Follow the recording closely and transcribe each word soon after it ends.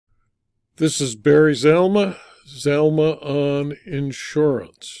This is Barry Zalma on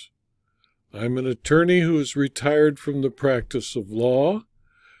insurance. I'm an attorney who is retired from the practice of law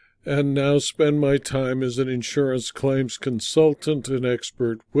and now spend my time as an insurance claims consultant and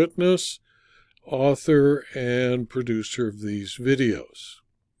expert witness, author, and producer of these videos.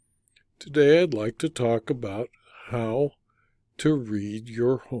 Today I'd like to talk about how to read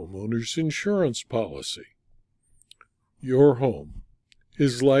your homeowner's insurance policy. Your home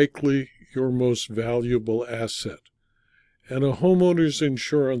is likely your most valuable asset, and a homeowner's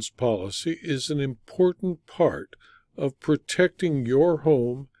insurance policy is an important part of protecting your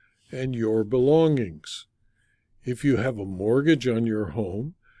home and your belongings. If you have a mortgage on your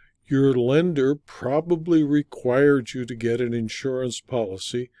home, your lender probably required you to get an insurance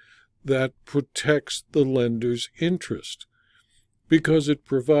policy that protects the lender's interest, because it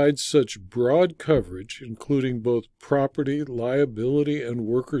provides such broad coverage, including both property, liability, and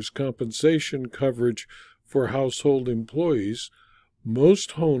workers' compensation coverage for household employees.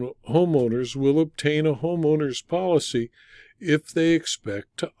 Most homeowners will obtain a homeowner's policy if they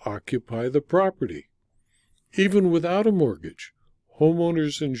expect to occupy the property. Even without a mortgage,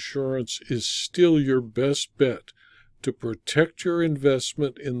 homeowner's insurance is still your best bet to protect your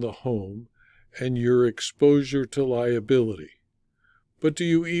investment in the home and your exposure to liability. But do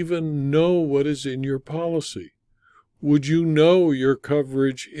you even know what is in your policy? Would you know your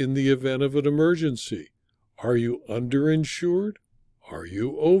coverage in the event of an emergency? Are you underinsured? Are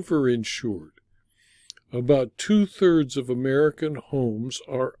you overinsured? About 2/3 of American homes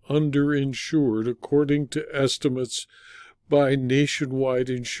are underinsured, according to estimates by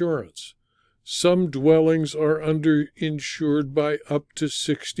Nationwide Insurance. Some dwellings are underinsured by up to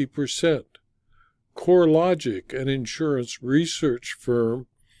 60%. CoreLogic, an insurance research firm,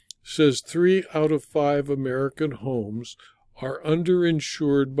 says 3 out of 5 American homes are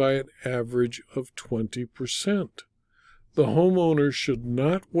underinsured by an average of 20%. The homeowner should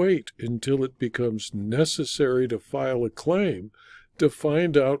not wait until it becomes necessary to file a claim to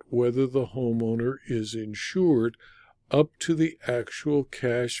find out whether the homeowner is insured up to the actual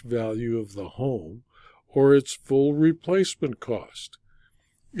cash value of the home or its full replacement cost.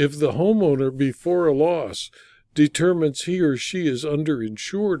 If the homeowner, before a loss, determines he or she is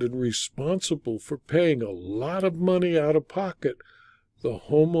underinsured and responsible for paying a lot of money out of pocket, the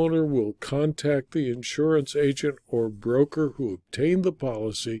homeowner will contact the insurance agent or broker who obtained the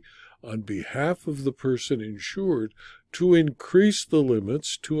policy on behalf of the person insured to increase the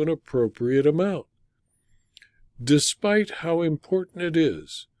limits to an appropriate amount. Despite how important it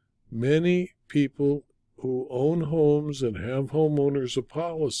is, many people who own homes and have homeowners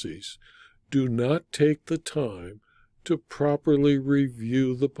policies do not take the time to properly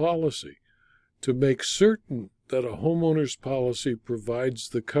review the policy. To make certain that a homeowner's policy provides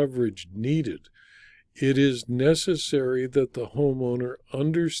the coverage needed, it is necessary that the homeowner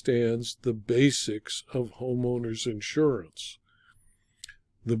understands the basics of homeowners insurance.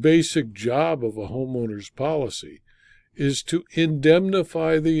 The basic job of a homeowner's policy is to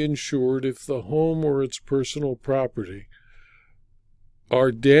indemnify the insured if the home or its personal property are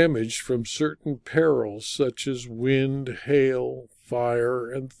damaged from certain perils such as wind, hail,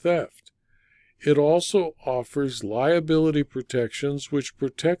 fire, and theft. It also offers liability protections which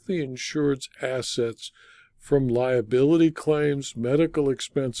protect the insured's assets from liability claims, medical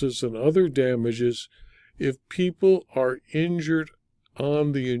expenses, and other damages if people are injured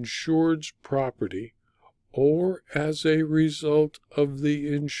on the insured's property or as a result of the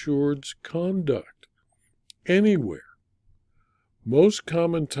insured's conduct, anywhere. Most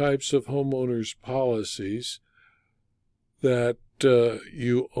common types of homeowners policies that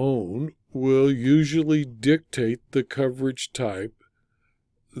you own will usually dictate the coverage type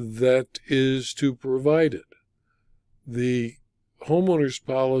that is to provide it. The homeowners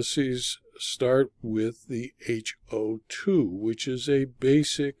policies start with the HO2, which is a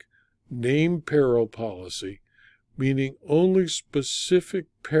basic named peril policy, meaning only specific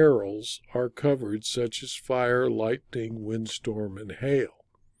perils are covered, such as fire, lightning, windstorm, and hail.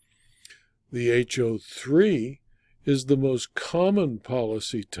 The HO3 is the most common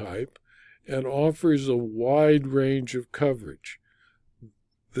policy type and offers a wide range of coverage.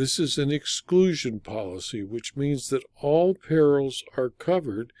 This is an exclusion policy, which means that all perils are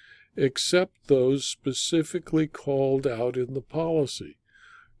covered except those specifically called out in the policy.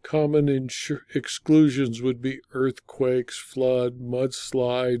 Common exclusions would be earthquakes, flood,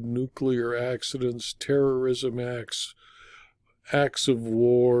 mudslide, nuclear accidents, terrorism acts, acts of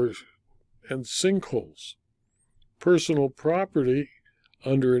war, and sinkholes. Personal property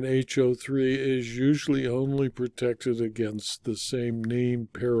under an HO3 is usually only protected against the same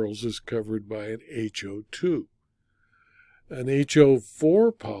named perils as covered by an HO2. An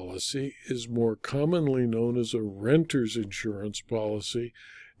HO4 policy is more commonly known as a renter's insurance policy,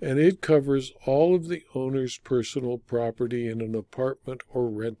 and it covers all of the owner's personal property in an apartment or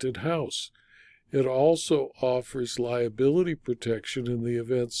rented house. It also offers liability protection in the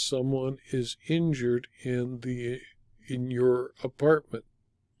event someone is injured in your apartment.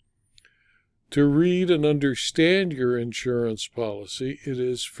 To read and understand your insurance policy, it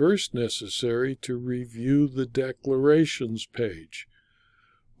is first necessary to review the declarations page.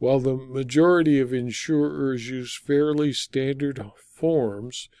 While the majority of insurers use fairly standard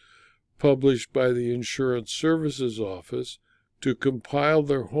forms published by the Insurance Services Office to compile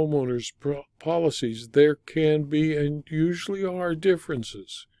their homeowners' policies, there can be and usually are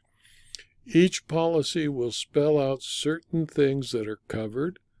differences. Each policy will spell out certain things that are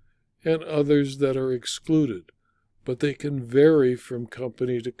covered and others that are excluded, but they can vary from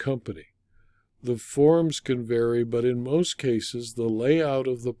company to company. The forms can vary, but in most cases the layout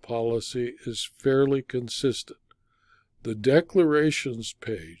of the policy is fairly consistent. The declarations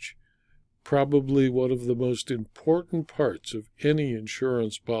page, probably one of the most important parts of any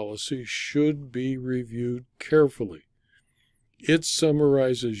insurance policy, should be reviewed carefully. It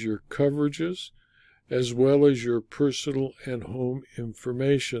summarizes your coverages as well as your personal and home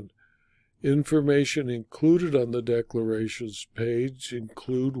information. Information included on the declarations page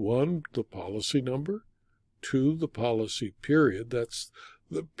include 1, the policy number, 2, the policy period. That's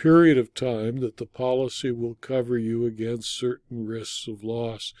the period of time that the policy will cover you against certain risks of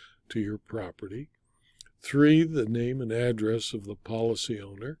loss to your property. 3, the name and address of the policy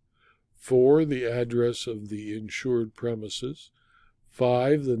owner. 4, the address of the insured premises.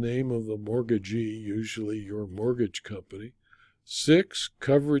 5, the name of the mortgagee, usually your mortgage company. 6,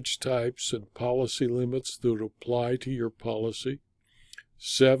 coverage types and policy limits that apply to your policy.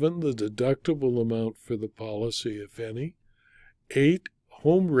 7, the deductible amount for the policy, if any. 8,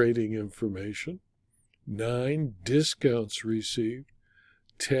 home rating information. 9, discounts received.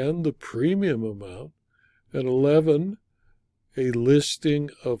 10, the premium amount. And 11, a listing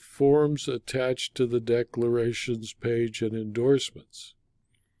of forms attached to the declarations page and endorsements.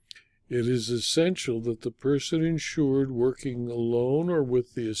 It is essential that the person insured working alone or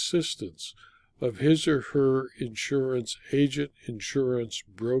with the assistance of his or her insurance agent, insurance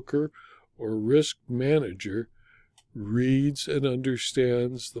broker, or risk manager reads and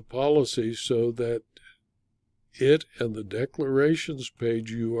understands the policy so that it and the declarations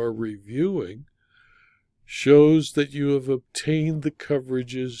page you are reviewing shows that you have obtained the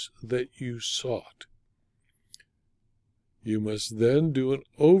coverages that you sought. You must then do an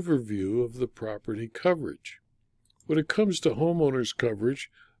overview of the property coverage. When it comes to homeowners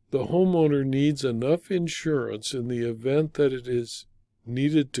coverage, the homeowner needs enough insurance in the event that it is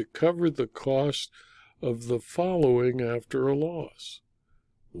needed to cover the cost of the following after a loss.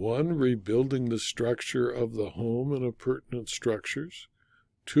 1, rebuilding the structure of the home and appurtenant structures.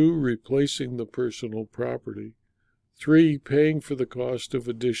 2, replacing the personal property. 3, paying for the cost of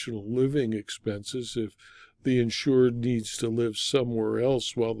additional living expenses if the insured needs to live somewhere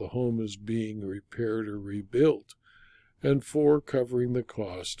else while the home is being repaired or rebuilt. And 4, covering the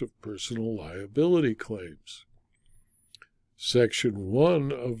cost of personal liability claims. Section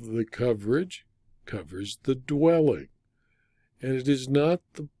 1 of the coverage covers the dwelling, and it is not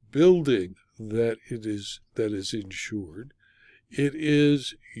the building that is insured. It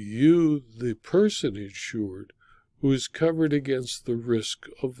is you, the person insured, who is covered against the risk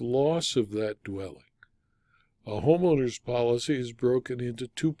of loss of that dwelling. A homeowner's policy is broken into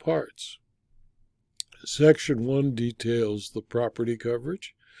 2 parts. Section 1 details the property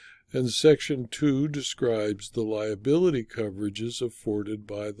coverage, and Section 2 describes the liability coverages afforded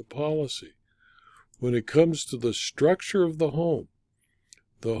by the policy. When it comes to the structure of the home,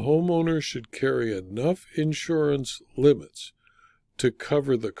 the homeowner should carry enough insurance limits to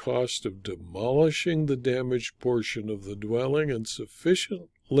cover the cost of demolishing the damaged portion of the dwelling and sufficient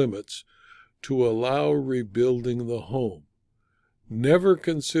limits to allow rebuilding the home. Never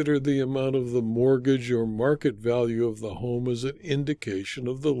consider the amount of the mortgage or market value of the home as an indication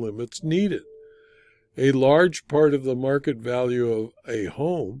of the limits needed. A large part of the market value of a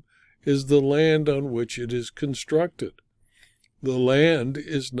home is the land on which it is constructed. The land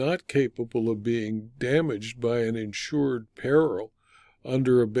is not capable of being damaged by an insured peril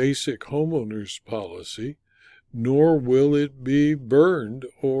under a basic homeowner's policy, nor will it be burned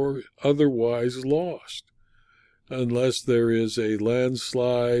or otherwise lost, unless there is a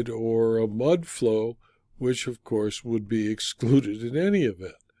landslide or a mud flow, which of course would be excluded in any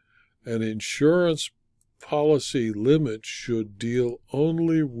event. An insurance policy limit should deal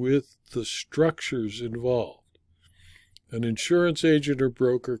only with the structures involved. An insurance agent or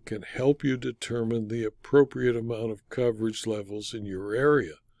broker can help you determine the appropriate amount of coverage levels in your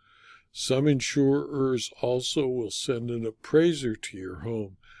area. Some insurers also will send an appraiser to your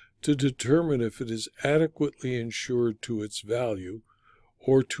home to determine if it is adequately insured to its value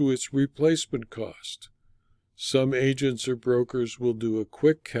or to its replacement cost. Some agents or brokers will do a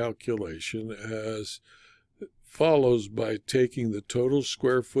quick calculation as follows by taking the total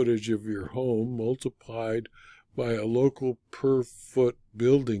square footage of your home multiplied by a local per-foot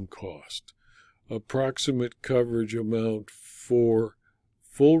building cost. Approximate coverage amount for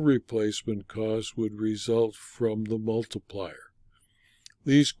full replacement cost would result from the multiplier.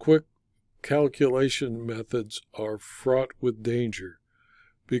 These quick calculation methods are fraught with danger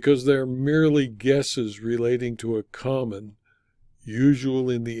because they're merely guesses relating to a common, usual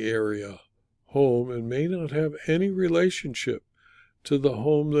in the area, home and may not have any relationship to the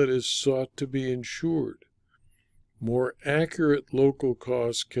home that is sought to be insured. More accurate local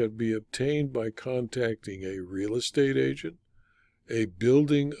costs can be obtained by contacting a real estate agent, a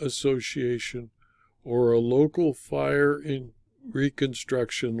building association, or a local fire and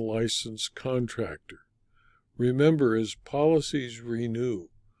reconstruction licensed contractor. Remember, as policies renew,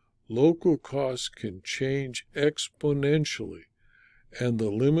 local costs can change exponentially, and the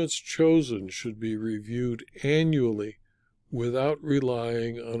limits chosen should be reviewed annually without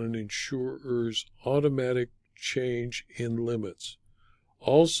relying on an insurer's automatic change in limits.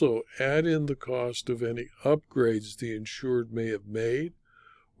 Also, add in the cost of any upgrades the insured may have made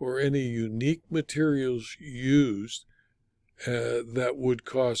or any unique materials used that would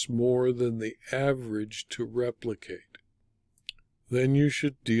cost more than the average to replicate. Then you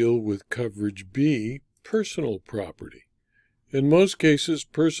should deal with coverage B, personal property. In most cases,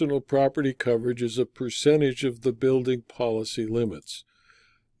 personal property coverage is a percentage of the building policy limits.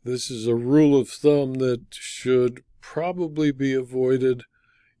 This is a rule of thumb that should probably be avoided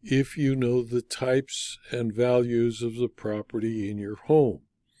if you know the types and values of the property in your home.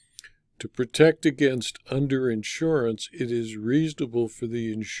 To protect against underinsurance, it is reasonable for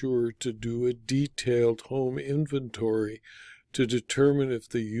the insurer to do a detailed home inventory to determine if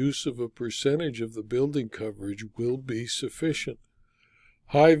the use of a percentage of the building coverage will be sufficient.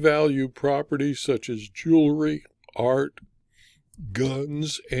 High-value property such as jewelry, art,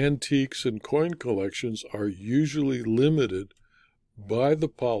 guns, antiques, and coin collections are usually limited by the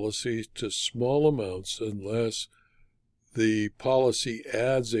policy to small amounts unless the policy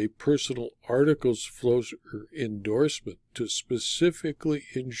adds a personal articles floater endorsement to specifically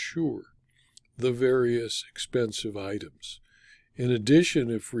insure the various expensive items. In addition,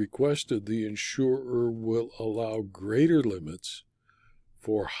 if requested, the insurer will allow greater limits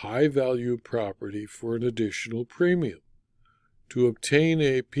for high-value property for an additional premium. To obtain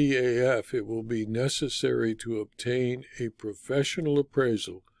a PAF, it will be necessary to obtain a professional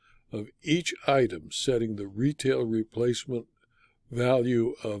appraisal of each item, setting the retail replacement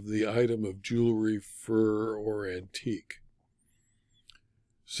value of the item of jewelry, fur, or antique.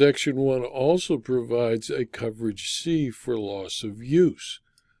 Section 1 also provides a coverage C for loss of use.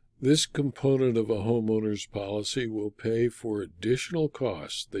 This component of a homeowner's policy will pay for additional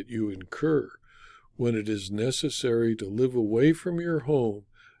costs that you incur when it is necessary to live away from your home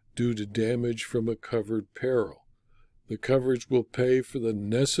due to damage from a covered peril. The coverage will pay for the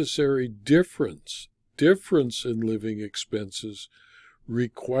necessary difference in living expenses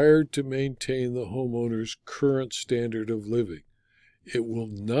required to maintain the homeowner's current standard of living. It will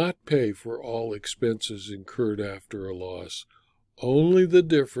not pay for all expenses incurred after a loss, only the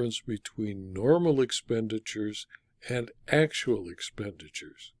difference between normal expenditures and actual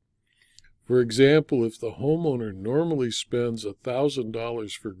expenditures. For example, if the homeowner normally spends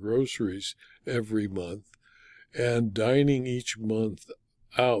 $1,000 for groceries every month and dining each month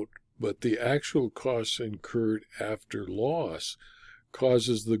out, but the actual costs incurred after loss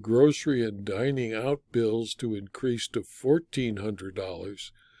causes the grocery and dining out bills to increase to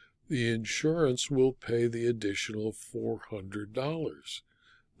 $1,400, the insurance will pay the additional $400.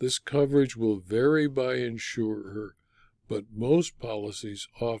 This coverage will vary by insurer, but most policies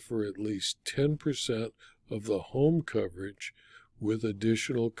offer at least 10% of the home coverage with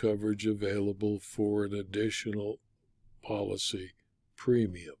additional coverage available for an additional policy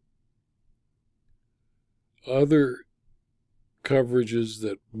premium. Other coverages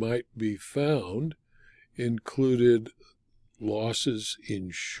that might be found included losses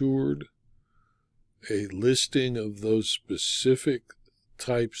insured, a listing of those specific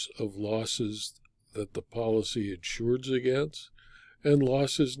types of losses that the policy insures against, and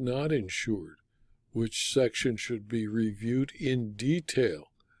losses not insured, which section should be reviewed in detail,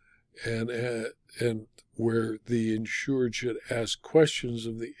 and where the insured should ask questions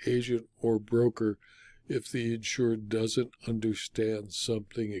of the agent or broker if the insured doesn't understand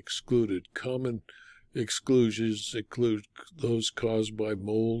something excluded. Common exclusions include those caused by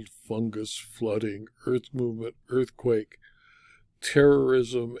mold, fungus, flooding, earth movement, earthquake,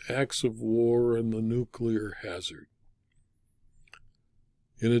 terrorism, acts of war, and the nuclear hazard.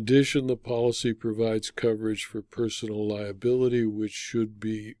 In addition, the policy provides coverage for personal liability, which should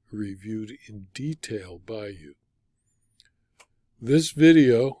be reviewed in detail by you. This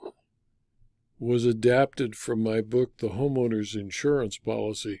video was adapted from my book, The Homeowners Insurance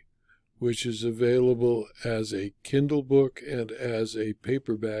Policy, which is available as a Kindle book and as a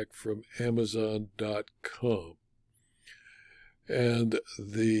paperback from Amazon.com. And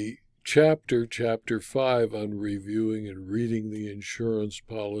the Chapter 5 on reviewing and reading the insurance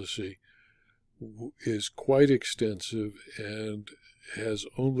policy is quite extensive and has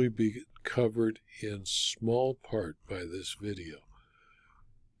only been covered in small part by this video.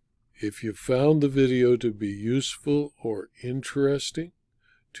 If you found the video to be useful or interesting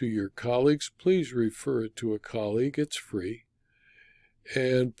to your colleagues, please refer it to a colleague. It's free.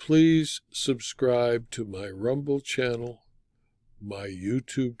 And please subscribe to my Rumble channel, my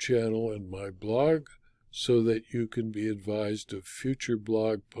YouTube channel, and my blog so that you can be advised of future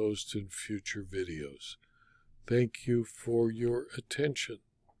blog posts and future videos. Thank you for your attention.